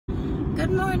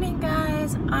Good morning,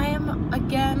 guys. I am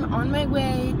again on my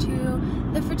way to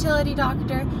the fertility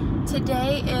doctor.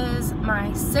 Today is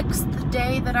my 6th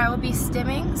day that I will be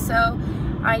stimming. So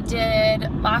I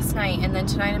did last night and then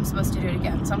tonight I'm supposed to do it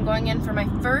again. So I'm going in for my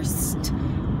first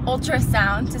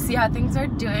ultrasound to see how things are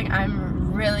doing.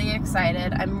 I'm really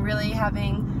excited. I'm really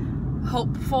having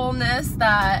hopefulness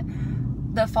that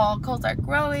the follicles are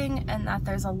growing and that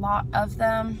there's a lot of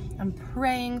them. I'm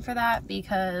praying for that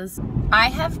because I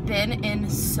have been in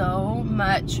so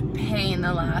much pain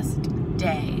the last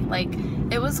day. Like,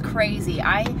 it was crazy.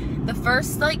 The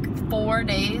first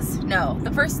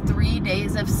the first 3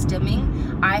 days of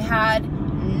stimming, I had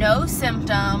no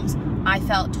symptoms. I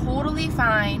felt totally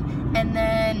fine. And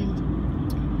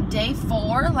then day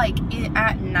 4, like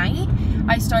at night,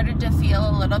 I started to feel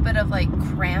a little bit of like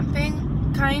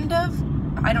cramping, kind of.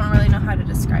 I don't really know how to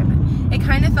describe it. It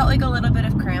kind of felt like a little bit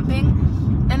of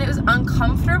cramping, and it was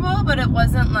uncomfortable, but it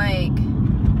wasn't like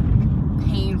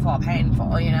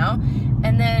painful, you know?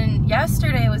 And then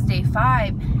yesterday was day 5,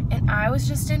 and I was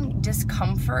just in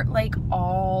discomfort like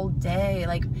all day.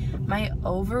 Like, my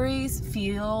ovaries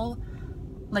feel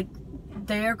like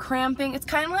they're cramping. It's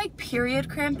kind of like period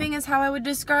cramping is how I would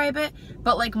describe it,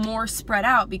 but like more spread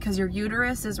out because your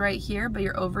uterus is right here, but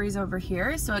your ovaries over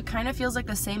here. So it kind of feels like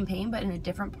the same pain, but in a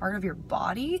different part of your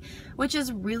body, which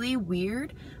is really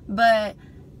weird, but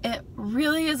it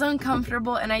really is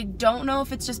uncomfortable. And I don't know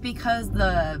if it's just because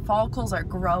the follicles are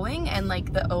growing and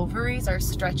like the ovaries are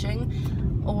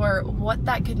stretching or what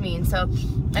that could mean. So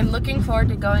I'm looking forward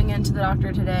to going into the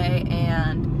doctor today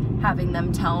and having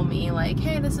them tell me like,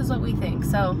 hey, this is what we think.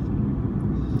 So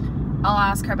I'll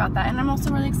ask her about that. And I'm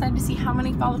also really excited to see how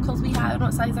many follicles we have and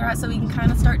what size they're at, so we can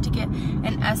kind of start to get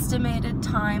an estimated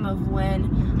time of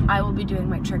when I will be doing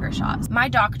my trigger shots. My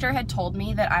doctor had told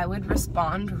me that I would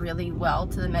respond really well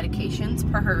to the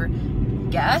medications per her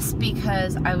guess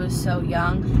because I was so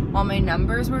young. All my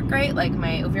numbers were great, like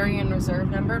my ovarian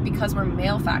reserve number, because we're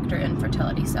male factor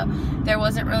infertility. So there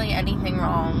wasn't really anything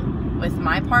wrong with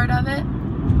my part of it.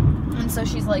 And so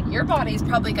she's like, your body's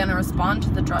probably gonna respond to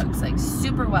the drugs like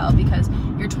super well because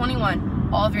you're 21,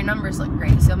 all of your numbers look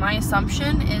great. So my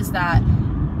assumption is that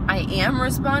I am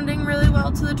responding really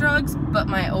well to the drugs, but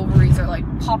my ovaries are like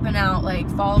popping out, like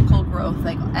follicle growth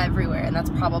like everywhere, and that's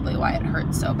probably why it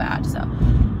hurts so bad. So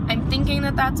I'm thinking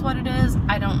that that's what it is.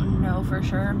 I don't know for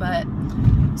sure, but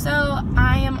so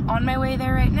I am on my way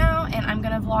there right now, and I'm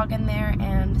gonna vlog in there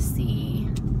and see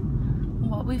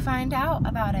what we find out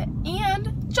about it.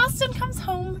 And Justin comes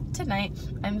home tonight.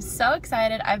 I'm so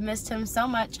excited. I've missed him so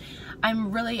much.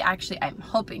 I'm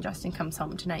hoping Justin comes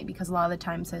home tonight because a lot of the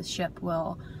times his ship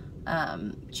will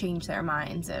change their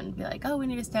minds and be like, oh, we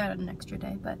need to stay out an extra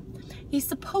day, but he's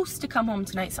supposed to come home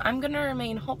tonight, so I'm gonna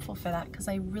remain hopeful for that because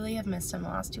I really have missed him the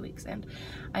last 2 weeks and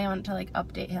I want to like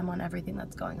update him on everything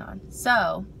that's going on.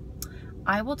 So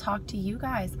I will talk to you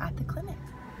guys at the clinic.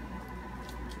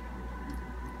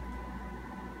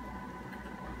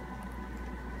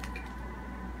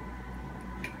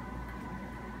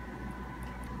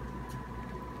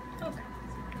 Okay.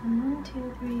 1,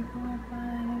 2, 3, 4,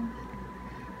 5,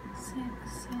 6,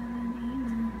 7, 8,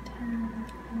 9, 10,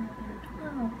 11,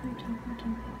 12, 13,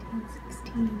 14, 15,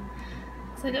 16.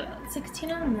 It's like about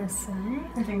 16 on this side.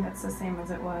 I think that's the same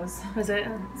as it was. Was it?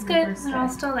 It's good. They're all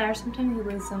still there. Sometimes you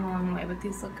lose them along the way, but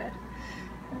these look good.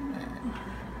 And then,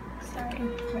 sorry,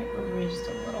 my ovary is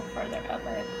just a little farther up.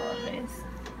 I apologize.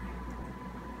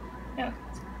 Yeah.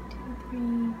 2,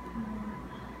 3, 4, 6, 7,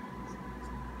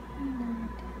 8, 9, 10,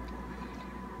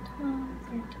 12,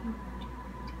 13, 14,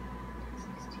 15,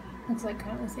 16. It's like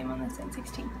kind of the same on this side.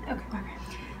 16. Okay.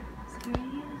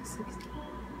 Sorry, 16.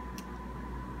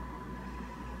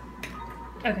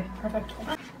 Okay, perfect.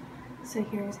 So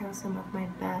here's how some of my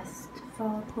best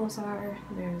follicles are.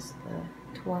 There's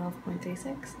the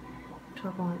 12.36,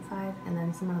 12.5, and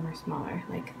then some of them are smaller,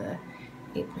 like the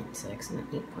 8.6 and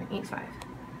the 8.85.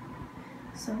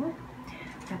 So,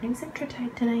 having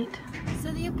Centrotide tonight.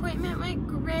 So the appointment went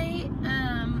great.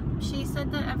 She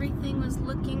said that everything was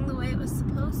looking the way it was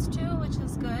supposed to, which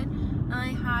is good. I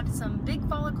had some big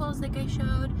follicles like I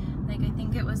showed, like I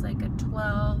think it was like a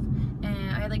 12,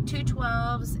 and I had like 2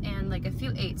 12s and like a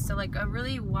few 8s, so like a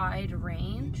really wide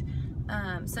range.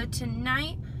 So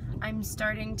tonight I'm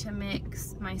starting to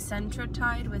mix my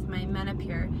Centrotide with my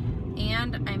Menopur,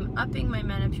 and I'm upping my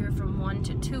Menopur from 1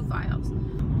 to 2 vials.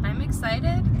 I'm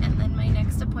excited. And then my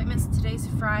next appointment, today's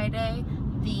Friday,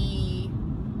 the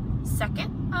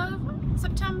 2nd of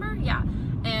September, yeah,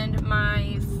 and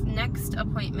my next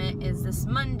appointment is this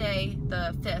Monday,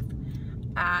 the 5th,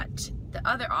 at the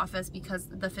other office because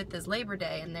the 5th is Labor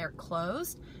Day and they're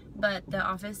closed. but the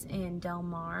office in Del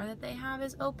Mar that they have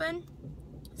is open.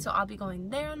 So I'll be going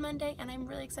there on Monday, and I'm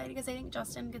really excited because I think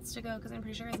Justin gets to go because I'm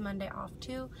pretty sure he has Monday off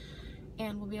too,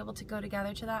 and we'll be able to go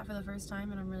together to that for the first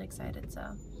time, and I'm really excited. So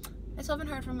I still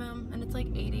haven't heard from him, and it's like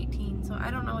 8:18, so I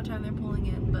don't know what time they're pulling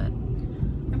in, but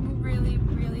I'm really,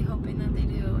 really hoping that they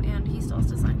do, and he still has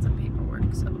to sign some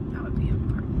paperwork, so that would be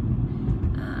important.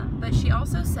 But she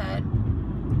also said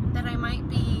that I might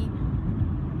be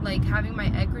like having my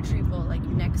egg retrieval like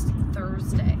next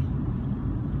Thursday.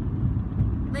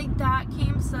 Like, that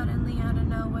came suddenly out of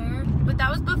nowhere. But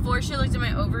that was before she looked at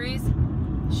my ovaries.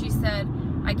 She said,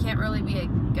 I can't really be a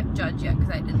judge yet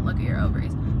because I didn't look at your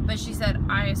ovaries. But she said,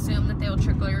 I assume that they will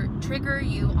trigger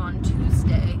you on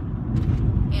Tuesday,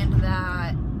 and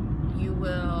that you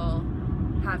will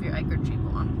have your egg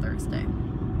retrieval on Thursday.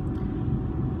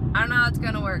 I don't know how it's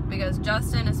going to work because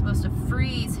Justin is supposed to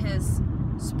freeze his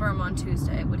sperm on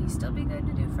Tuesday. Would he still be good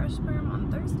to do fresh sperm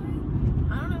on Thursday?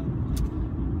 I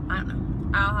don't know.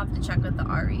 I'll have to check with the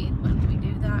RE when we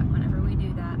do that, whenever we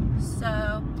do that.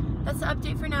 So that's the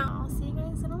update for now. I'll see you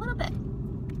guys in a little bit.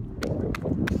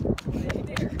 Hey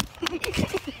there.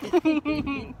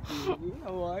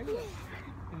 How are you?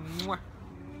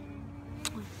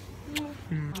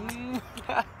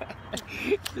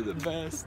 You're the best.